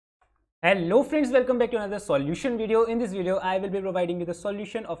Hello friends, welcome back to another solution video. In this video, I will be providing you the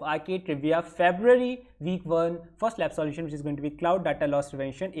solution of Arcade Trivia February week 1 first lab solution, which is going to be Cloud Data Loss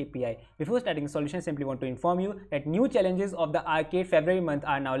Prevention API. Before starting the solution, I simply want to inform you that new challenges of the Arcade February month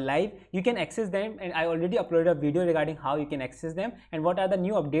are now live. You can access them and I already uploaded a video regarding how you can access them and what are the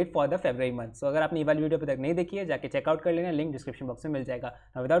new update for the February month. So अगर आपने ये वाली video अभी तक नहीं देखी है, जाके चेकआउट कर लेना, लिंक डिस्क्रिप्शन बॉक्स में मिल जाएगा.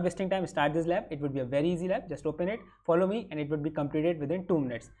 Now without wasting time, start this lab. It would be a very easy lab. Just open it, follow me, and it would be completed within 2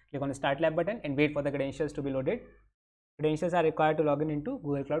 minutes. Click on the start lab button and wait for the credentials to be loaded. Credentials are required to log in into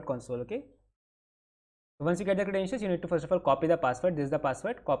Google Cloud console. Okay, so once you get the credentials, you need to first of all copy the password. This is the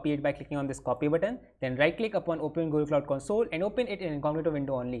password. Copy it by clicking on this copy button, then right click upon open Google Cloud console and open it in incognito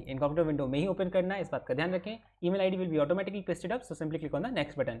window only. Incognito window में ही open करना है, इस बात का ध्यान रखें. Email ID will be automatically pasted up, so simply click on the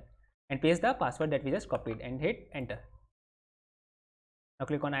next button and paste the password that we just copied and hit enter. Now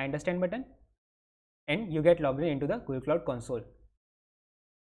click on I understand button and you get logged in into the Google Cloud console.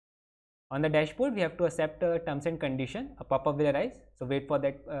 On the dashboard, we have to accept terms and condition. A pop-up will arise, so wait for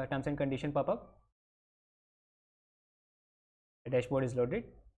that terms and condition pop-up. The dashboard is loaded.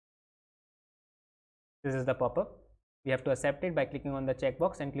 This is the pop-up. We have to accept it by clicking on the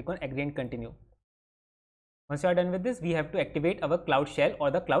checkbox and click on agree and continue. Once you are done with this, we have to activate our Cloud Shell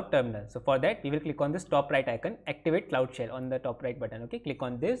or the Cloud Terminal. So for that, we will click on this top right icon, activate Cloud Shell on the top right button. Okay, click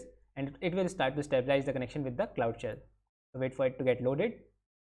on this and it will start to stabilize the connection with the Cloud Shell. So wait for it to get loaded.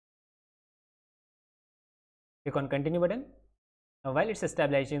 Click on continue button. Now while it's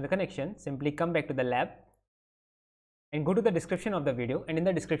establishing the connection, simply come back to the lab and go to the description of the video, and in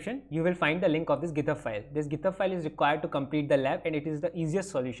the description you will find the link of this GitHub file. This GitHub file is required to complete the lab and it is the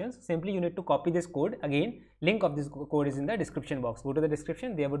easiest solution. Simply you need to copy this code. Again, link of this code is in the description box. Go to the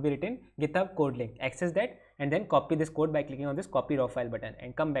description, there would be written GitHub code link. Access that and then copy this code by clicking on this copy raw file button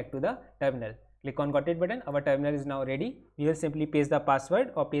and come back to the terminal. Click on got it button. Our terminal is now ready. We will simply paste the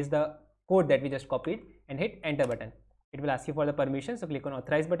password or paste the code that we just copied and hit enter button. It will ask you for the permission, so click on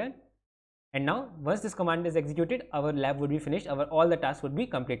authorize button. And now once this command is executed, our lab would be finished, all the tasks would be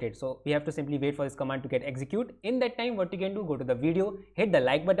completed. So we have to simply wait for this command to get executed. In that time, what you can do, go to the video, hit the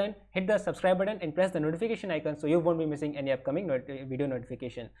like button, hit the subscribe button and press the notification icon so you won't be missing any upcoming video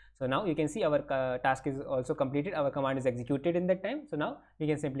notification. So now you can see our task is also completed, our command is executed in that time. So now we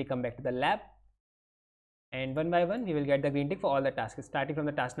can simply come back to the lab and one by one we will get the green tick for all the tasks, starting from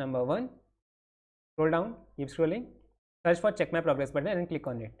the task number 1. Scroll down, keep scrolling, search for check my progress button and click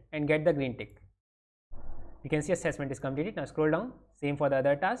on it and get the green tick. You can see assessment is completed. Now scroll down, same for the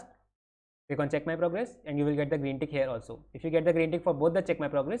other task, click on check my progress and you will get the green tick here also. If you get the green tick for both the check my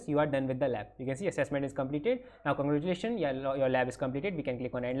progress, you are done with the lab. You can see assessment is completed. Now congratulations, your lab is completed. We can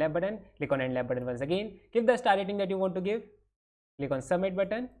click on end lab button, click on end lab button once again, give the star rating that you want to give, click on submit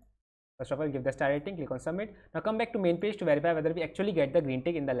button. First of all, give the star rating, click on submit. Now come back to main page to verify whether we actually get the green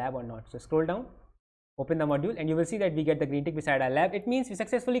tick in the lab or not. So scroll down, open the module and you will see that we get the green tick beside our lab. It means we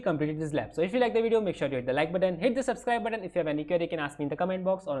successfully completed this lab. So if you like the video, make sure to hit the like button, hit the subscribe button. If you have any query, you can ask me in the comment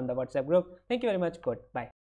box or on the WhatsApp group. Thank you very much. Good. Bye.